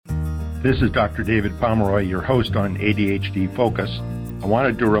This is Dr. David Pomeroy, your host on ADHD Focus. I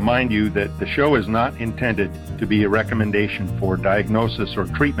wanted to remind you that the show is not intended to be a recommendation for diagnosis or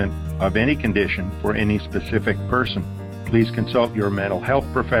treatment of any condition for any specific person. Please consult your mental health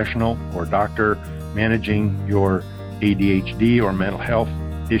professional or doctor managing your ADHD or mental health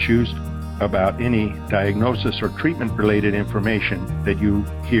issues about any diagnosis or treatment-related information that you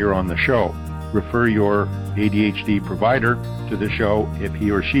hear on the show. Refer your ADHD provider to the show if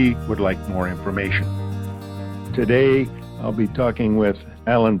he or she would like more information. Today, I'll be talking with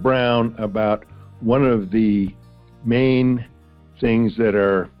Alan Brown about one of the main things that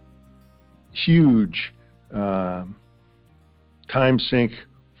are huge time sink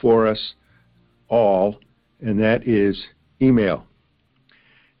for us all, and that is email.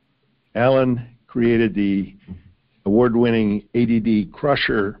 Alan created the award-winning ADD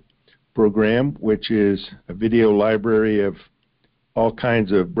Crusher program, which is a video library of all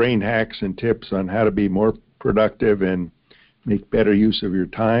kinds of brain hacks and tips on how to be more productive and make better use of your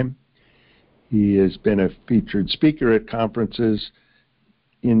time. He has been a featured speaker at conferences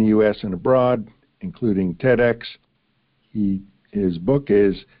in the U.S. and abroad, including TEDx. His book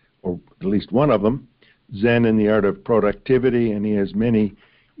is, or at least one of them, Zen and the Art of Productivity, and he has many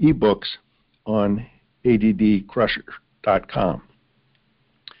ebooks on addcrusher.com.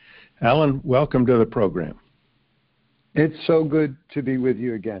 Alan, welcome to the program. It's so good to be with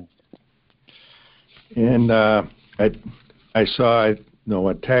you again. And I saw a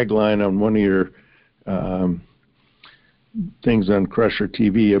tagline on one of your things on Crusher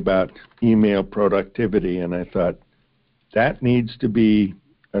TV about email productivity, and I thought that needs to be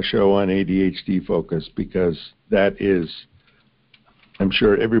a show on ADHD Focus, because that is, I'm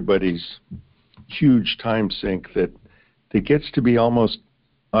sure, everybody's huge time sink that gets to be almost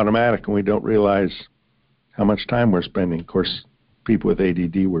automatic, and we don't realize how much time we're spending. Of course, people with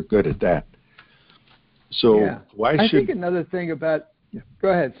ADD were good at that. So yeah. I think another thing about... Go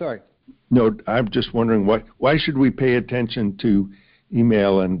ahead, sorry. No, I'm just wondering, why should we pay attention to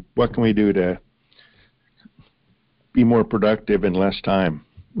email, and what can we do to be more productive in less time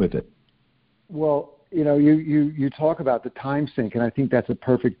with it? Well, you talk about the time sink, and I think that's a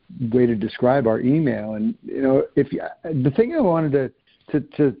perfect way to describe our email. And the thing I wanted to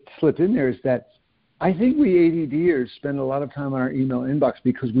slip in there is that I think we ADDers spend a lot of time on our email inbox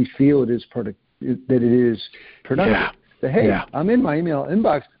because we feel it is productive. Yeah. So, hey, yeah. I'm in my email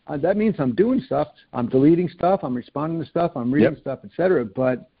inbox. That means I'm doing stuff. I'm deleting stuff. I'm responding to stuff. I'm reading stuff, etc.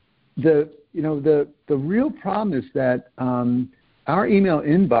 But the real problem is that our email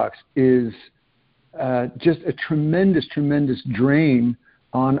inbox is just a tremendous drain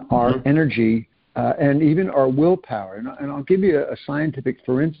on our energy and even our willpower. And I'll give you a scientific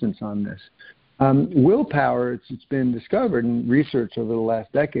for instance on this. Willpower, it's been discovered in research over the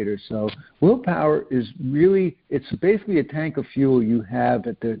last decade or so. Willpower is really, it's basically a tank of fuel you have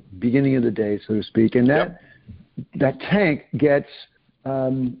at the beginning of the day, so to speak. And that tank gets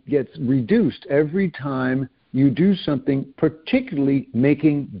reduced every time you do something, particularly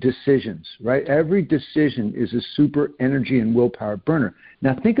making decisions, right? Every decision is a super energy and willpower burner.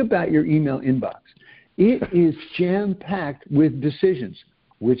 Now think about your email inbox. It is jam-packed with decisions.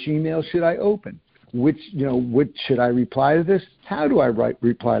 Which email should I open? Which should I reply to this? How do I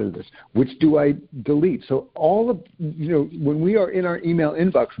reply to this? Which do I delete? So all of, when we are in our email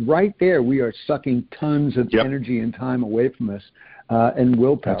inbox, right there, we are sucking tons of energy and time away from us and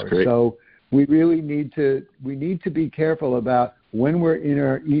willpower. That's great. So we really need to be careful about when we're in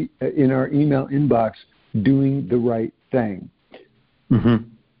our email inbox doing the right thing. Mm-hmm.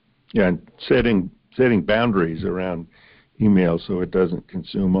 Yeah, and setting boundaries around email so it doesn't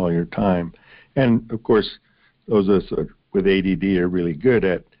consume all your time. And of course, those of us with ADD are really good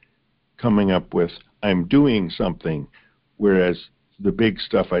at coming up with, I'm doing something, whereas the big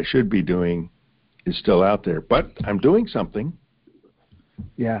stuff I should be doing is still out there. But I'm doing something.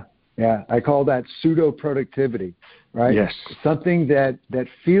 Yeah. I call that pseudo-productivity, right? Yes. Something that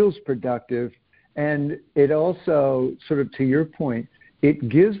feels productive. And it also, sort of to your point, it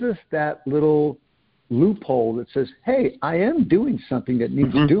gives us that little loophole that says, hey, I am doing something that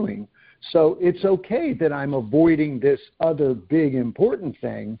needs doing. So it's okay that I'm avoiding this other big important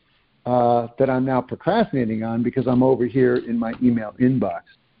thing that I'm now procrastinating on because I'm over here in my email inbox.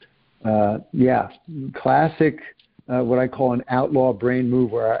 Classic, what I call an outlaw brain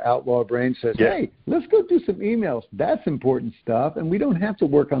move, where our outlaw brain says, hey, let's go do some emails. That's important stuff, and we don't have to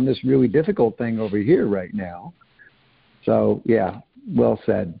work on this really difficult thing over here right now. So, well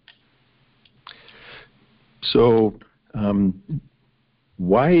said. So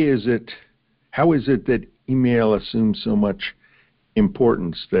how is it that email assumes so much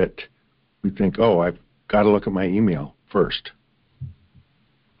importance that we think, oh, I've got to look at my email first?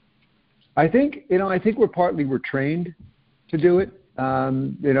 I think we're trained to do it.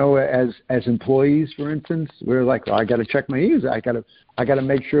 As employees, for instance, we're like, well, I got to check my emails. I got to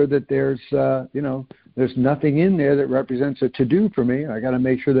make sure that there's nothing in there that represents a to-do for me. I got to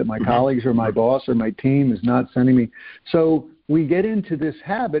make sure that my colleagues or my boss or my team is not sending me. So we get into this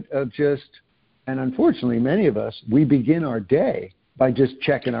habit of just, and unfortunately, many of us, we begin our day by just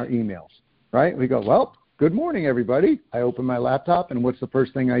checking our emails, right? We go, well, good morning, everybody. I open my laptop, and what's the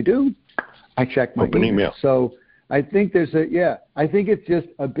first thing I do? I check my email. So I think I think it's just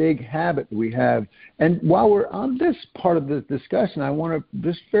a big habit we have. And while we're on this part of the discussion, I want to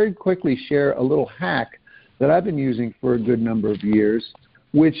just very quickly share a little hack that I've been using for a good number of years,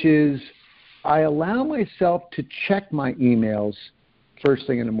 which is I allow myself to check my emails first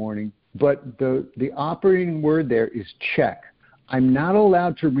thing in the morning, but the operating word there is check. I'm not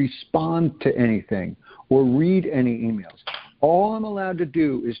allowed to respond to anything or read any emails. All I'm allowed to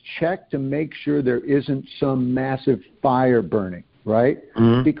do is check to make sure there isn't some massive fire burning, right?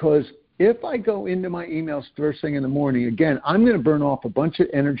 Mm-hmm. Because if I go into my emails first thing in the morning, again, I'm going to burn off a bunch of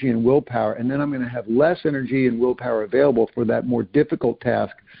energy and willpower, and then I'm going to have less energy and willpower available for that more difficult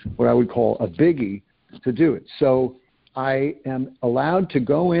task, what I would call a biggie, to do it. So I am allowed to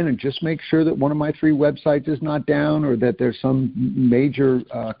go in and just make sure that one of my 3 websites is not down or that there's some major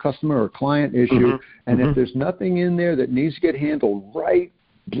customer or client issue. Mm-hmm. And if there's nothing in there that needs to get handled right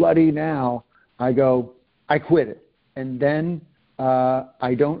bloody now, I quit it. And then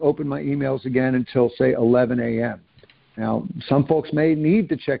I don't open my emails again until, say, 11 a.m. Now, some folks may need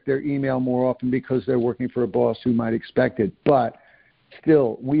to check their email more often because they're working for a boss who might expect it. But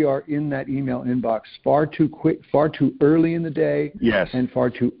still, we are in that email inbox far too quick, far too early in the day, yes, and far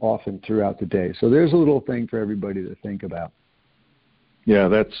too often throughout the day. So there's a little thing for everybody to think about. Yeah,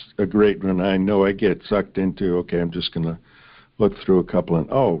 that's a great one. I know I get sucked into, okay, I'm just going to look through a couple and,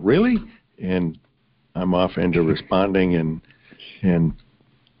 oh, really? And I'm off into responding, and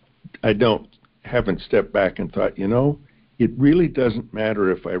I haven't stepped back and thought, it really doesn't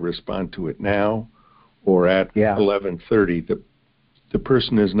matter if I respond to it now or at 11:30. The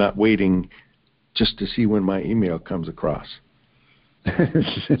person is not waiting just to see when my email comes across.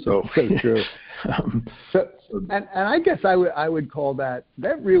 So true. And I guess I would call that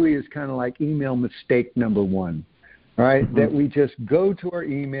really is kind of like email mistake number 1, right? Mm-hmm. That we just go to our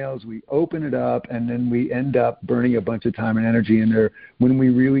emails, we open it up, and then we end up burning a bunch of time and energy in there when we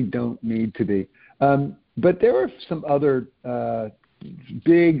really don't need to be. But there are some other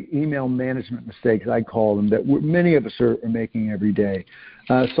big email management mistakes, I call them, that many of us are making every day.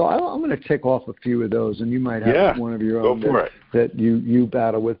 So I'm going to tick off a few of those, and you might have one of your own that you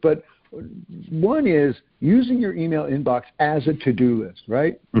battle with. But one is using your email inbox as a to-do list,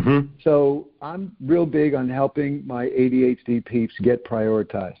 right? Mm-hmm. So I'm real big on helping my ADHD peeps get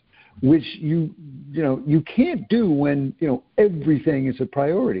prioritized, which you can't do when everything is a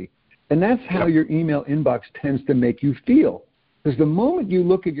priority. And that's how your email inbox tends to make you feel. Because the moment you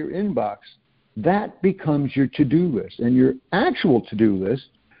look at your inbox, that becomes your to-do list. And your actual to-do list,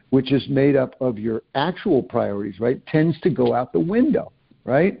 which is made up of your actual priorities, right, tends to go out the window,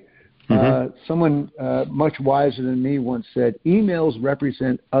 right? Mm-hmm. Someone much wiser than me once said, emails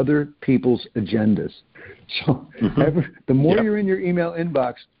represent other people's agendas. So the more you're in your email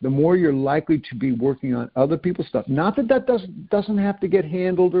inbox, the more you're likely to be working on other people's stuff. Not that doesn't have to get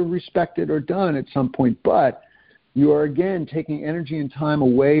handled or respected or done at some point, but you are, again, taking energy and time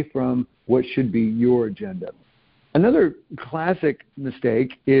away from what should be your agenda. Another classic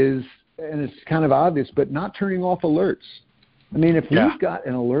mistake is, and it's kind of obvious, but not turning off alerts. I mean, if we've got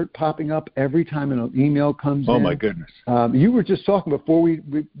an alert popping up every time an email comes in. Oh, my goodness. You were just talking before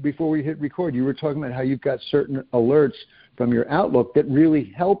we hit record, you were talking about how you've got certain alerts from your Outlook that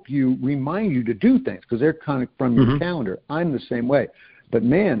really help you, remind you to do things because they're kind of from your calendar. I'm the same way. But,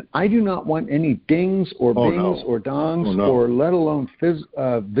 man, I do not want any dings or bings or dongs or let alone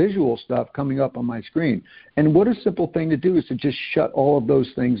visual stuff coming up on my screen. And what a simple thing to do is to just shut all of those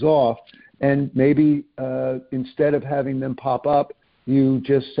things off. And maybe instead of having them pop up, you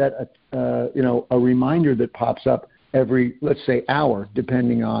just set a reminder that pops up every, let's say, hour,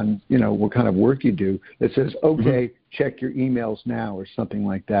 depending on, what kind of work you do, that says, okay, check your emails now or something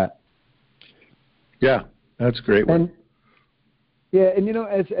like that. Yeah, that's a great one. And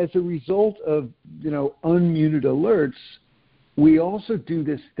as a result of, unmuted alerts, we also do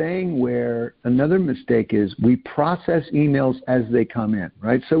this thing where another mistake is we process emails as they come in,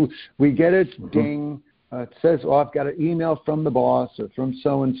 right? So we get a ding, it says, I've got an email from the boss or from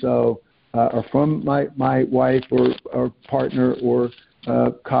so-and-so or from my wife or partner or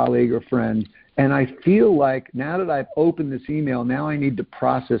colleague or friend, and I feel like now that I've opened this email, now I need to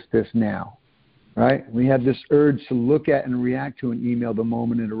process this now, right? We have this urge to look at and react to an email the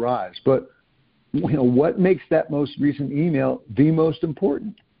moment it arrives. But what makes that most recent email the most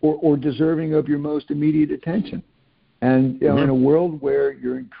important or deserving of your most immediate attention? And in a world where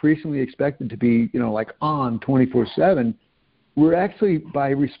you're increasingly expected to be, like on 24/7, we're actually,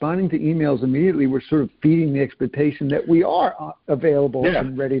 by responding to emails immediately, we're sort of feeding the expectation that we are available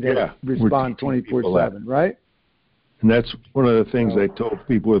and ready to respond 24/7, right? And that's one of the things I told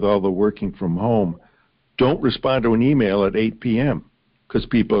people with all the working from home. Don't respond to an email at 8 p.m. because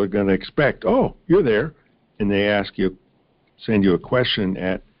people are going to expect, oh, you're there. And they send you a question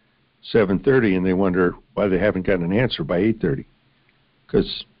at 7:30, and they wonder why they haven't gotten an answer by 8:30.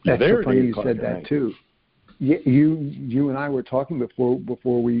 Because that's so funny you said that too. You and I were talking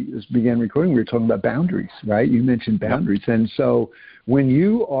before we began recording. We were talking about boundaries, right? You mentioned boundaries, and so when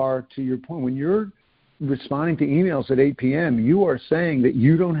you are, to your point, when you're responding to emails at 8 p.m., you are saying that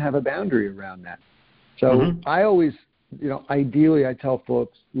you don't have a boundary around that. So I always, ideally, I tell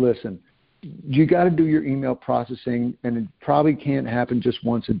folks, listen, you got to do your email processing, and it probably can't happen just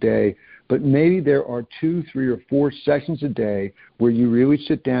once a day, but maybe there are 2, 3, or 4 sessions a day where you really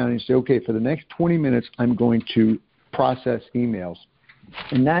sit down and say, okay, for the next 20 minutes, I'm going to process emails.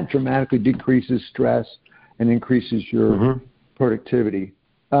 And that dramatically decreases stress and increases your productivity.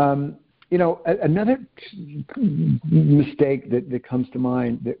 Another mistake that comes to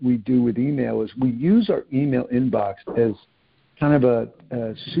mind that we do with email is we use our email inbox as kind of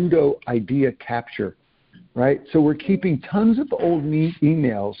a pseudo idea capture, right? So we're keeping tons of old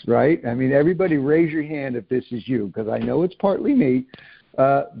emails, right? I mean, everybody raise your hand if this is you, because I know it's partly me,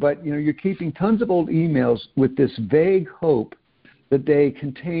 but you're keeping tons of old emails with this vague hope that they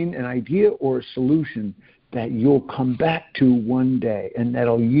contain an idea or a solution that you'll come back to one day, and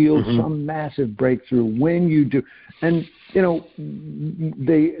that'll yield some massive breakthrough when you do. And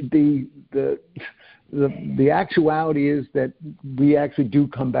the actuality is that we actually do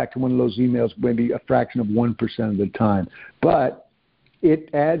come back to one of those emails maybe a fraction of 1% of the time. But it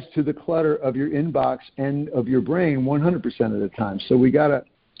adds to the clutter of your inbox and of your brain 100% of the time. So we got to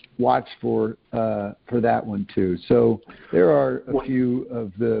watch for that one too. So there are a few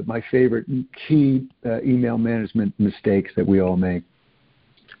of my favorite key email management mistakes that we all make.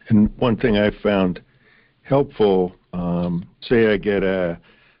 And one thing I found helpful, say I get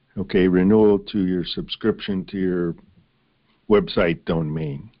renewal to your subscription to your website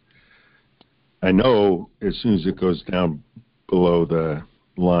domain. I know as soon as it goes down below the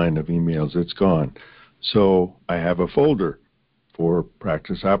line of emails, it's gone. So I have a folder for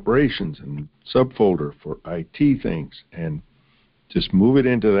practice operations and subfolder for IT things, and just move it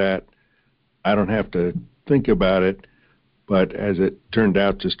into that. I don't have to think about it, but as it turned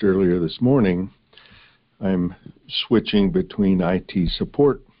out just earlier this morning, I'm switching between IT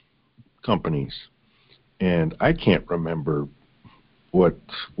support companies, and I can't remember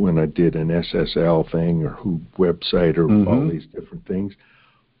when I did an SSL thing or who website or all these different things,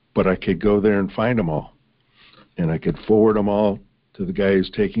 but I could go there and find them all, and I could forward them all to the guy who's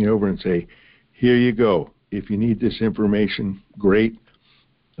taking over and say, here you go. If you need this information, great.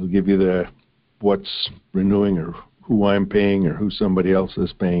 I'll give you what's renewing or who I'm paying or who somebody else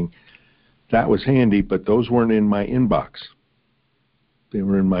is paying. That was handy, but those weren't in my inbox. They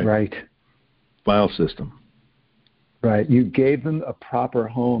were in my file system. Right. You gave them a proper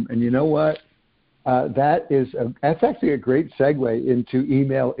home. And you know what? That's actually a great segue into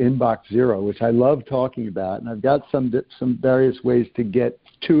email inbox zero, which I love talking about. And I've got some various ways to get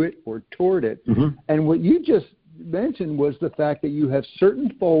to it or toward it. And what you just mentioned was the fact that you have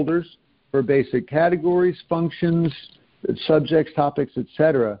certain folders for basic categories, functions, subjects, topics,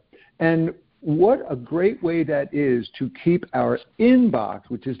 etc. And what a great way that is to keep our inbox,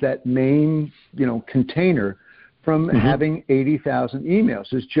 which is that main, container, from having 80,000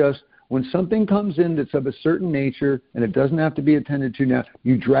 emails. It's just when something comes in that's of a certain nature and it doesn't have to be attended to now,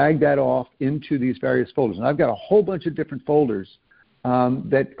 you drag that off into these various folders. And I've got a whole bunch of different folders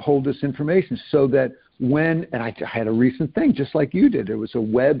that hold this information so that and I had a recent thing just like you did. There was a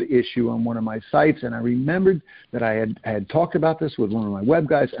web issue on one of my sites, and I remembered that I had talked about this with one of my web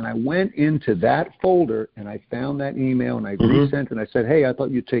guys, and I went into that folder and I found that email and I resent and I said, hey, I thought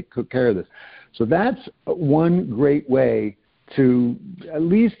you'd take care of this. So that's one great way to at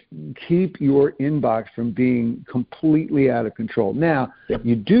least keep your inbox from being completely out of control. Now,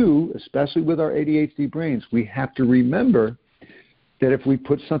 you do, especially with our ADHD brains, we have to remember that if we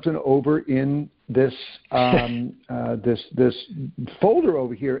put something over in this this folder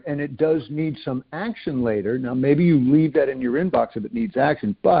over here, and it does need some action later. Now, maybe you leave that in your inbox if it needs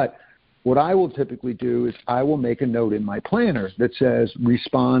action, but what I will typically do is I will make a note in my planner that says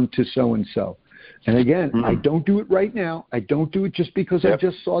respond to so-and-so. And again, I don't do it right now. I don't do it just because I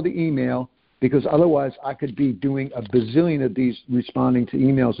just saw the email, because otherwise I could be doing a bazillion of these responding to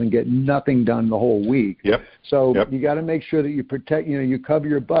emails and get nothing done the whole week. So you got to make sure that you protect, you cover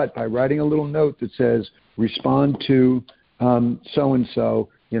your butt by writing a little note that says respond to so-and-so,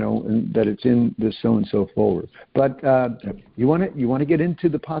 and that it's in this so-and-so folder. But you want to get into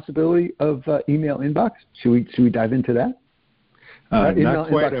the possibility of email inbox? Should we dive into that? Email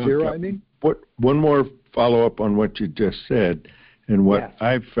inbox zero, I mean? One more follow-up on what you just said, and what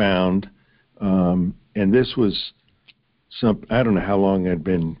I've found, and this was I don't know how long I'd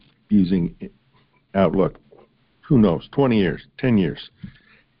been using Outlook. Who knows? 20 years, 10 years.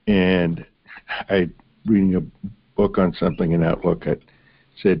 And I reading a book on something in Outlook. It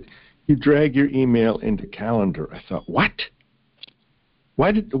said, you drag your email into Calendar. I thought, what?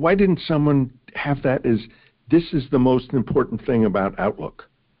 Why didn't someone have that as this is the most important thing about Outlook?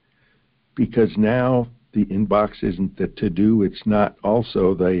 Because now the inbox isn't the to-do. It's not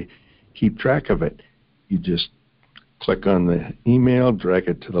also they keep track of it. You just click on the email, drag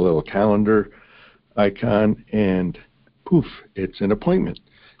it to the little calendar icon, and poof, it's an appointment.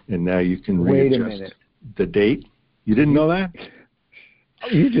 And now you can readjust the date. You didn't know that?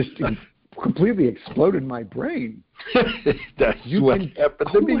 You just completely exploded my brain. That's what happened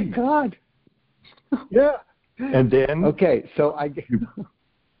to me. Oh, my God. Yeah. And then... Okay, so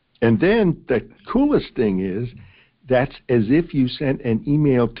And then the coolest thing is that's as if you sent an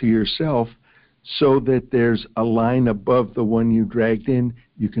email to yourself so that there's a line above the one you dragged in.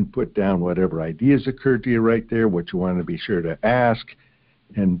 You can put down whatever ideas occurred to you right there, what you want to be sure to ask,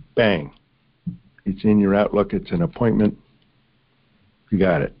 and bang. It's in your Outlook. It's an appointment. You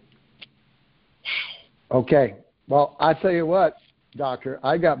got it. Okay. Well, I tell you what, Doctor,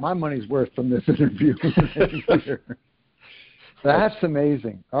 I got my money's worth from this interview. That's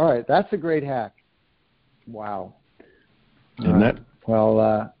amazing. All right. That's a great hack. Wow. And that?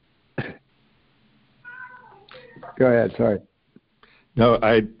 Well, go ahead. Sorry. No,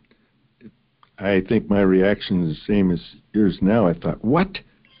 I think my reaction is the same as yours now. I thought, what?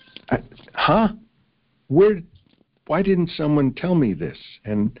 Why didn't someone tell me this?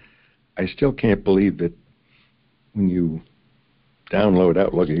 And I still can't believe that when you download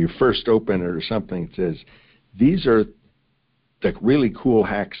Outlook, or you first open it or something, it says, these are the really cool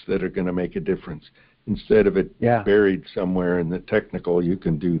hacks that are going to make a difference. Instead of it buried somewhere in the technical, you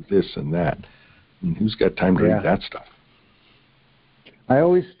can do this and that. And who's got time to read that stuff? I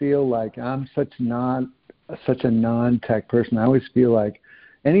always feel like I'm such a non-tech person. I always feel like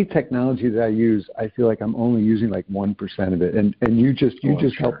any technology that I use, I feel like I'm only using like 1% of it, and you just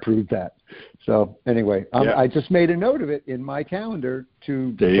helped prove that. So anyway, I just made a note of it in my calendar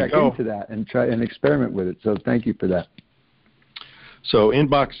to check into that and try and experiment with it. So thank you for that. So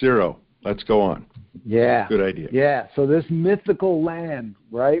inbox zero, let's go on. Yeah. Good idea. Yeah. So this mythical land,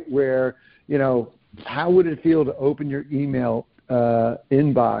 right, where, how would it feel to open your email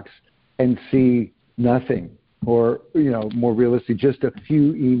inbox and see nothing? Or, more realistic, just a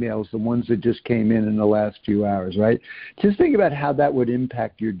few emails, the ones that just came in the last few hours, right? Just think about how that would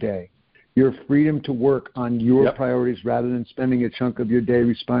impact your day. Your freedom to work on your priorities rather than spending a chunk of your day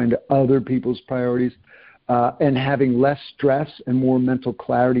responding to other people's priorities, and having less stress and more mental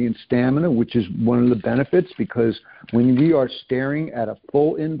clarity and stamina, which is one of the benefits, because when we are staring at a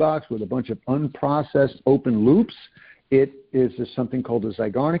full inbox with a bunch of unprocessed open loops, it is something called the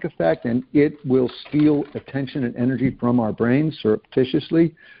Zeigarnik effect, and it will steal attention and energy from our brains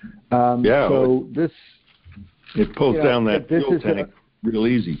surreptitiously. It pulls down that fuel tank real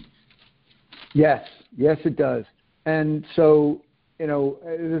easy. Yes, it does. And so,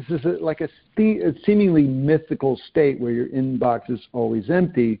 this is like a seemingly mythical state where your inbox is always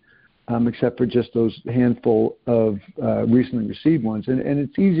empty, except for just those handful of recently received ones. And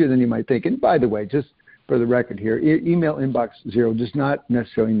it's easier than you might think. And by the way, just for the record here, email inbox zero does not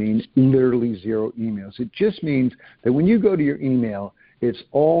necessarily mean literally zero emails. It just means that when you go to your email, it's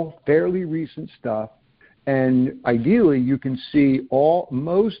all fairly recent stuff, and ideally you can see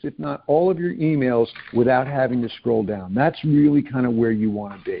most, if not all, of your emails without having to scroll down. That's really kind of where you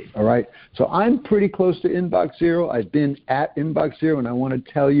want to be, all right? So I'm pretty close to inbox zero. I've been at inbox zero, and I want to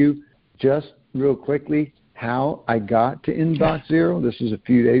tell you just real quickly how I got to inbox zero. This was a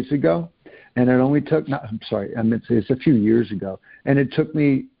few days ago. And it only took, it's a few years ago. And it took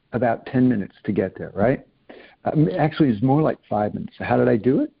me about 10 minutes to get there, right? Actually, it's more like 5 minutes. How did I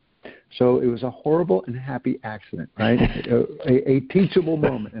do it? So it was a horrible and happy accident, right? a teachable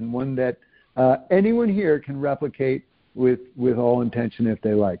moment, and one that anyone here can replicate with all intention if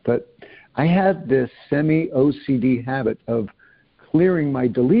they like. But I have this semi-OCD habit of clearing my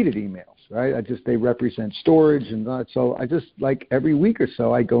deleted emails, right? They represent storage, and so I just, like every week or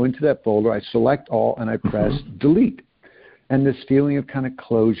so, I go into that folder, I select all, and I press delete. And this feeling of kind of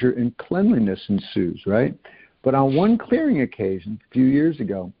closure and cleanliness ensues, right? But on one clearing occasion, a few years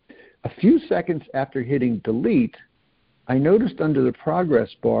ago, a few seconds after hitting delete, I noticed under the progress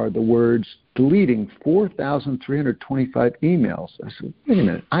bar the words deleting 4,325 emails. I said, wait a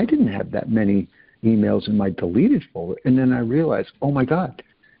minute, I didn't have that many emails in my deleted folder. And then I realized, oh my God,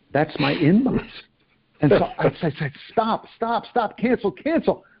 that's my inbox. And so I said, stop,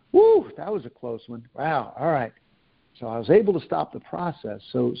 cancel. Woo, that was a close one. Wow, all right. So I was able to stop the process.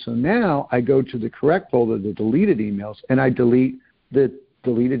 So now I go to the correct folder, the deleted emails, and I delete the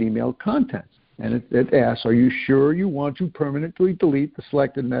deleted email contents. And it asks, are you sure you want to permanently delete the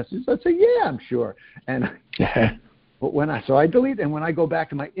selected message? I say, yeah, I'm sure. And but I delete, and when I go back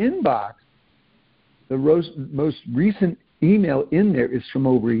to my inbox, the most recent email in there is from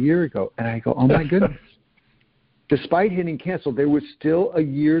over a year ago. And I go, oh my goodness. Despite hitting cancel, there was still a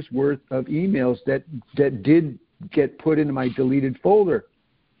year's worth of emails that did get put into my deleted folder.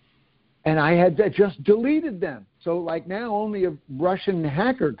 And I had just deleted them. So like now only a Russian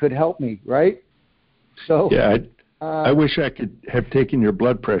hacker could help me, right? So yeah, I wish I could have taken your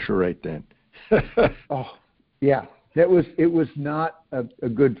blood pressure right then. Oh, yeah. It was not a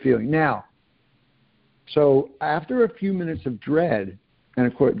good feeling. Now, so after a few minutes of dread, and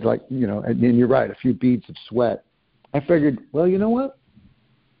of course, like, you know, and you're right, a few beads of sweat, I figured, well, you know what?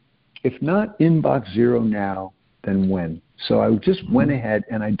 If not inbox zero now, then when? So I just went ahead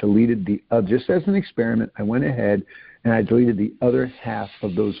and I deleted just as an experiment, I went ahead and I deleted the other half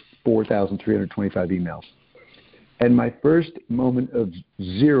of those 4,325 emails. And my first moment of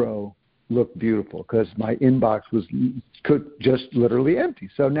zero looked beautiful because my inbox could just literally empty.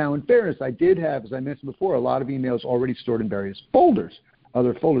 So now, in fairness, I did have, as I mentioned before, a lot of emails already stored in various folders,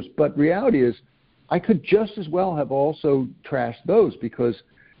 other folders. But reality is, I could just as well have also trashed those, because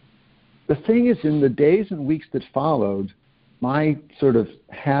the thing is, in the days and weeks that followed, my sort of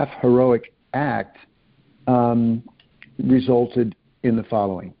half-heroic act resulted in the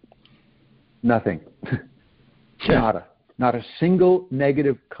following. Nothing. Nada. Not a single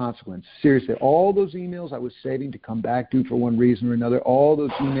negative consequence. Seriously, all those emails I was saving to come back to for one reason or another, all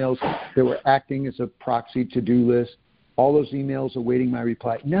those emails that were acting as a proxy to-do list, all those emails awaiting my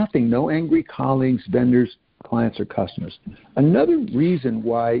reply, nothing. No angry colleagues, vendors, clients, or customers. Another reason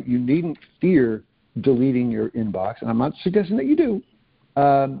why you needn't fear deleting your inbox, and I'm not suggesting that you do,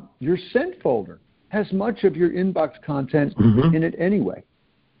 your sent folder has much of your inbox content in it anyway.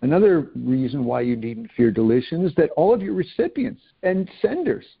 Another reason why you needn't fear deletion is that all of your recipients and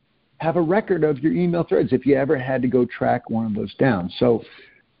senders have a record of your email threads if you ever had to go track one of those down. So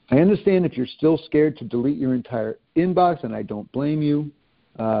I understand if you're still scared to delete your entire inbox, and I don't blame you.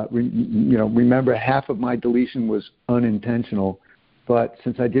 Remember, half of my deletion was unintentional, but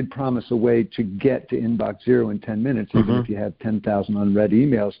since I did promise a way to get to inbox zero in 10 minutes, even if you have 10,000 unread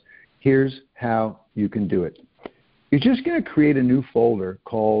emails, here's how you can do it. You're just going to create a new folder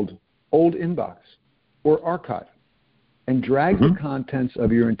called Old Inbox or Archive and drag the contents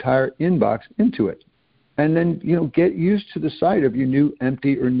of your entire inbox into it. And then, get used to the sight of your new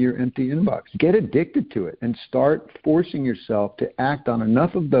empty or near empty inbox. Get addicted to it and start forcing yourself to act on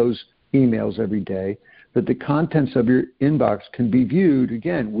enough of those emails every day that the contents of your inbox can be viewed,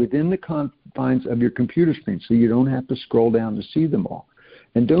 again, within the confines of your computer screen, so you don't have to scroll down to see them all.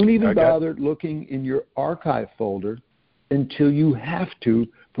 And don't even bother looking in your archive folder until you have to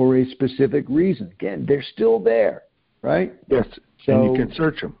for a specific reason. Again, they're still there, right? Yes, so, and you can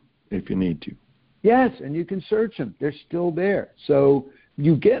search them if you need to. Yes, and you can search them. They're still there. So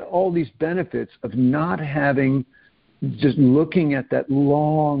you get all these benefits of not having, just looking at that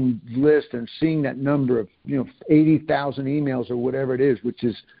long list and seeing that number of 80,000 emails or whatever it is,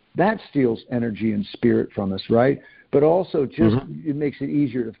 that steals energy and spirit from us, right? But also just it makes it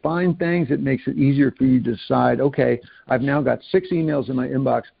easier to find things. It makes it easier for you to decide, okay, I've now got 6 emails in my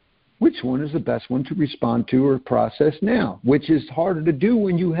inbox. Which one is the best one to respond to or process now? Which is harder to do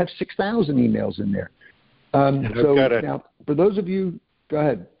when you have 6,000 emails in there. Now, for those of you, go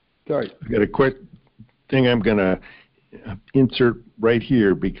ahead. Sorry. I've got a quick thing I'm going to insert right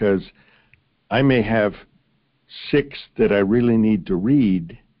here, because I may have 6 that I really need to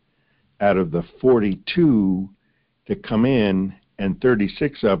read out of the 42 that come in, and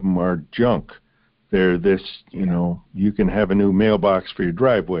 36 of them are junk. they're this, you can have a new mailbox for your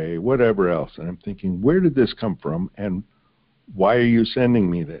driveway, whatever else. And I'm thinking, where did this come from, and why are you sending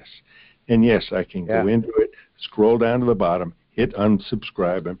me this? And yes, I can go into it, scroll down to the bottom, hit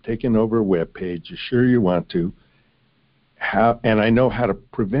unsubscribe. I'm taking over a web page. You sure you want to? And I know how to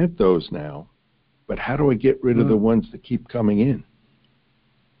prevent those now, but how do I get rid of the ones that keep coming in?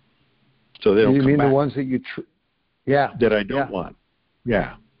 So they don't come back. You mean the ones that you that I don't want.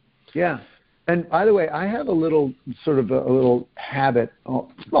 Yeah. Yeah. And by the way, I have a little habit,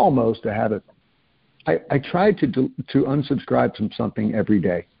 almost a habit. I try to unsubscribe from something every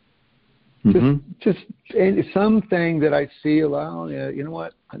day. Just something that I see, you know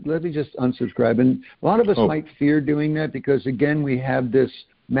what, let me just unsubscribe. And a lot of us might fear doing that because, again, we have this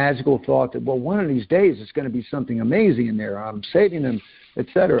magical thought that, well, one of these days it's going to be something amazing in there. I'm saving them,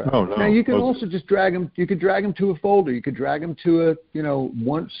 etc. Oh, no. Now, you can also just drag them. You could drag them to a folder. You could drag them to a,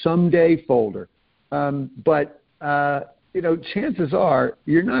 someday folder. But chances are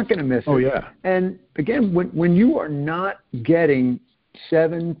you're not going to miss it. Oh, yeah. And, again, when you are not getting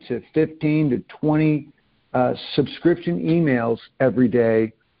 7 to 15 to 20 subscription emails every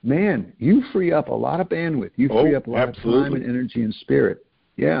day, man, you free up a lot of bandwidth. You free up a lot of time and energy and spirit.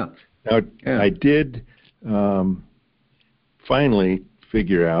 Yeah. Now, I did finally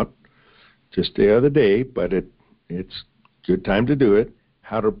figure out just the other day, but it's good time to do it,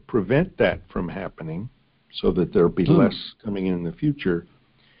 how to prevent that from happening so that there'll be less coming in the future.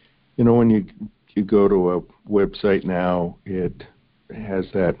 When you go to a website now, it has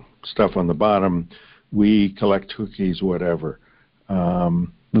that stuff on the bottom, we collect cookies, whatever.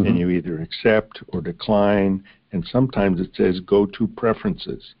 And you either accept or decline, and sometimes it says go to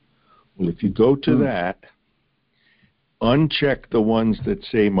preferences. Well, if you go to that, uncheck the ones that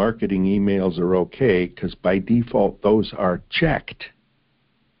say marketing emails are okay, because by default those are checked.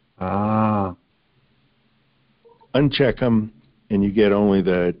 Uncheck them, and you get only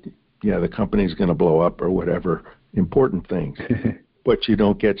the company's going to blow up or whatever important things. But you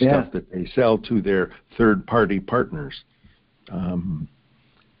don't get stuff that they sell to their third-party partners.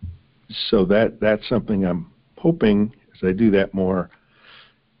 So that's something I'm hoping, as I do that more,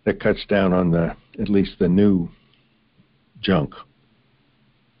 that cuts down on at least the new junk.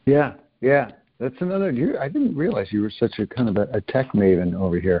 Yeah. That's another. I didn't realize you were such a kind of a tech maven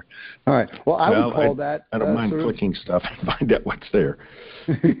over here. All right. Well, I would call that. I don't mind clicking stuff and find out what's there.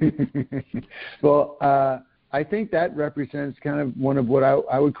 Well, I think that represents kind of one of what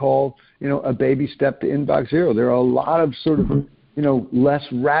I would call, a baby step to inbox zero. There are a lot of sort of, less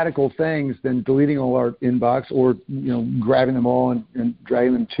radical things than deleting all our inbox or, grabbing them all and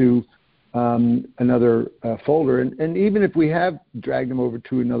dragging them to another folder. And even if we have dragged them over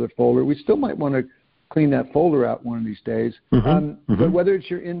to another folder, we still might want to clean that folder out one of these days. But whether it's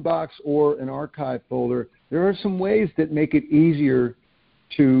your inbox or an archive folder, there are some ways that make it easier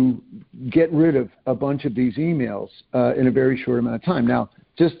to get rid of a bunch of these emails in a very short amount of time. Now,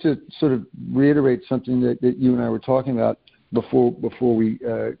 just to sort of reiterate something that you and I were talking about before we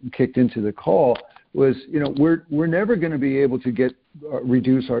kicked into the call, was we're never going to be able to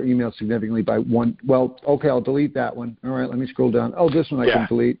reduce our email significantly by one. Well, okay, I'll delete that one. All right, let me scroll down. Oh, this one I can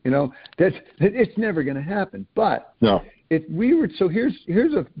delete. It's never going to happen. But no, if we were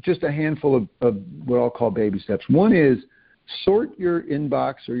here's just a handful of what I'll call baby steps. One is sort your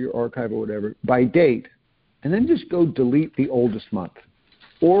inbox or your archive or whatever by date, and then just go delete the oldest month.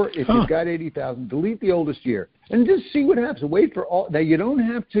 Or if you've got 80,000, delete the oldest year, and just see what happens. Wait for all. Now, you don't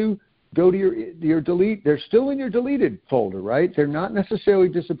have to go to your delete. They're still in your deleted folder, right? They're not necessarily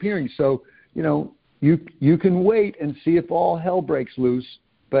disappearing. So, you can wait and see if all hell breaks loose.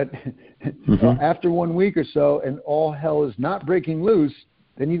 But after 1 week or so, and all hell is not breaking loose,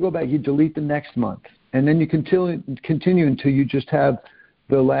 then you go back. You delete the next month. And then you continue until you just have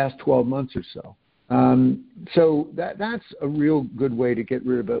the last 12 months or so. So that's a real good way to get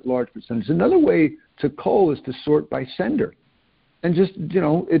rid of a large percentage. Another way to cull is to sort by sender. And just,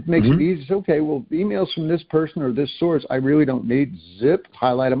 it makes it easy. It's okay, well, emails from this person or this source I really don't need. Zip,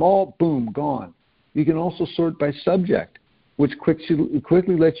 highlight them all, boom, gone. You can also sort by subject, which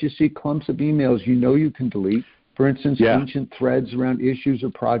quickly lets you see clumps of emails you can delete. For instance, ancient threads around issues or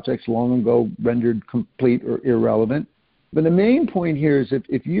projects long ago rendered complete or irrelevant. But the main point here is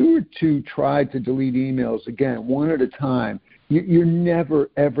if you were to try to delete emails, again, one at a time, you're never,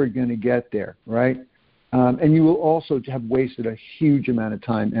 ever going to get there, right? And you will also have wasted a huge amount of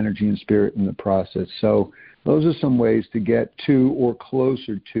time, energy, and spirit in the process. So those are some ways to get to or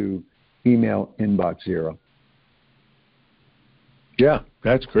closer to email inbox zero. Yeah,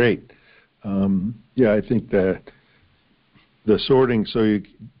 that's great. I think that the sorting so you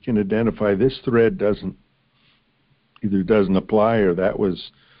can identify this thread doesn't apply, or that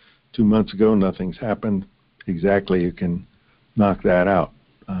was 2 months ago, nothing's happened. Exactly, you can knock that out.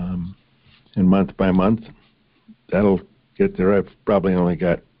 And month by month, that'll get there. I've probably only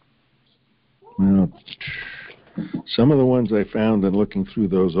got, some of the ones I found and looking through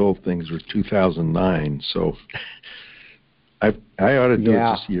those old things were 2009. So I ought to do it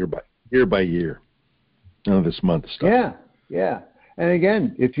just year by year. None of this month stuff. Yeah. And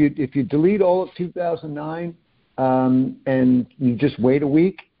again, if you delete all of 2009 and you just wait a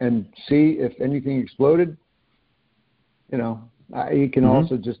week and see if anything exploded, you can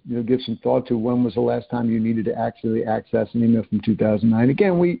also just give some thought to when was the last time you needed to actually access an email from 2009.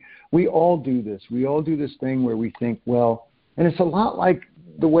 Again, we all do this. We all do this thing where we think, well, and it's a lot like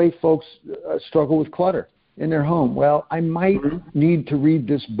the way folks struggle with clutter in their home. Well, I might need to read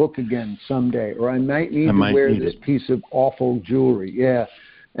this book again someday, or I might need to wear this piece of awful jewelry. Yeah,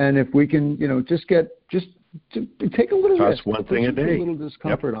 and if we can, just take a little risk, one thing a day, a little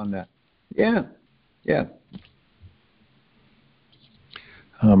discomfort on that. Yeah.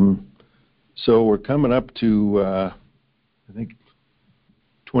 So we're coming up to, I think,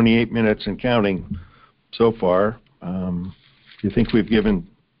 28 minutes and counting so far. Do you think we've given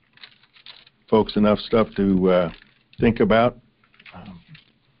folks enough stuff to think about?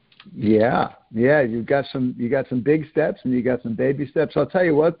 Yeah. You got some big steps and you got some baby steps. I'll tell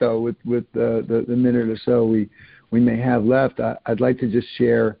you what, though, with the minute or so we may have left, I'd like to just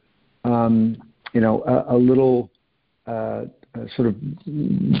share, a little. Sort of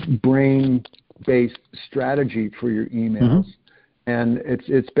brain-based strategy for your emails, and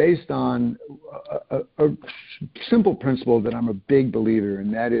it's based on a simple principle that I'm a big believer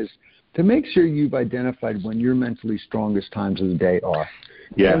in. That is to make sure you've identified when your mentally strongest times of the day are.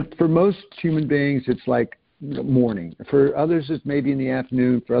 Yeah. And for most human beings, it's like morning. For others, it's maybe in the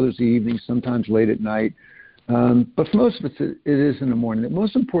afternoon. For others, the evening. Sometimes late at night. But for most of us, it is in the morning. The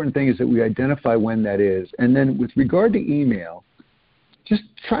most important thing is that we identify when that is. And then with regard to email, just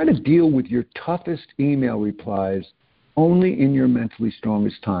try to deal with your toughest email replies only in your mentally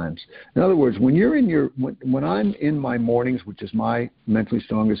strongest times. In other words, when I'm in my mornings, which is my mentally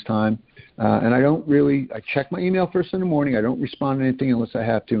strongest time, and I check my email first in the morning. I don't respond to anything unless I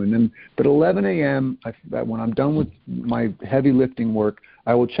have to. But 11 a.m., when I'm done with my heavy lifting work,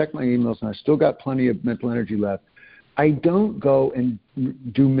 I will check my emails, and I still got plenty of mental energy left. I don't go and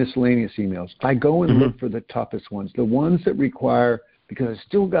do miscellaneous emails. I go and look for the toughest ones, the ones that require, because I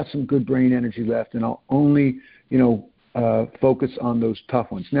still got some good brain energy left, and I'll only, focus on those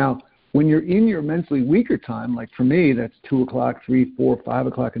tough ones. Now, when you're in your mentally weaker time, like for me, that's 2 o'clock, 3, 4, 5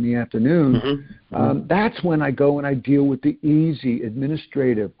 o'clock in the afternoon, that's when I go and I deal with the easy,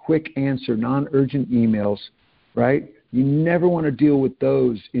 administrative, quick answer, non-urgent emails, right? You never want to deal with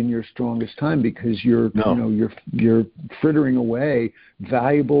those in your strongest time because you're frittering away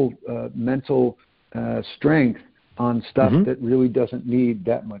valuable mental strength on stuff that really doesn't need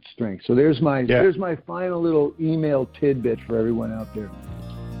that much strength. So there's my final little email tidbit for everyone out there.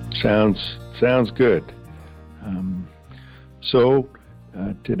 Sounds good. So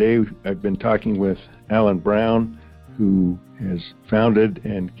today I've been talking with Alan Brown, who has founded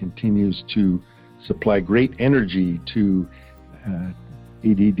and continues to supply great energy to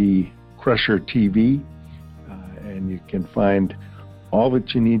ADD Crusher TV, and you can find all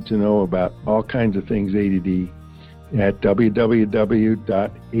that you need to know about all kinds of things ADD at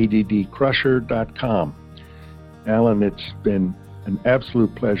www.addcrusher.com. Alan, it's been an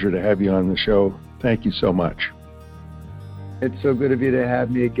absolute pleasure to have you on the show. Thank you so much. It's so good of you to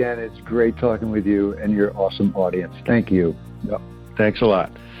have me again. It's great talking with you and your awesome audience. Thank you. Yep. Thanks a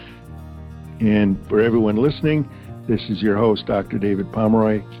lot. And for everyone listening, this is your host, Dr. David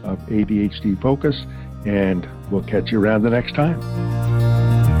Pomeroy of ADHD Focus, and we'll catch you around the next time.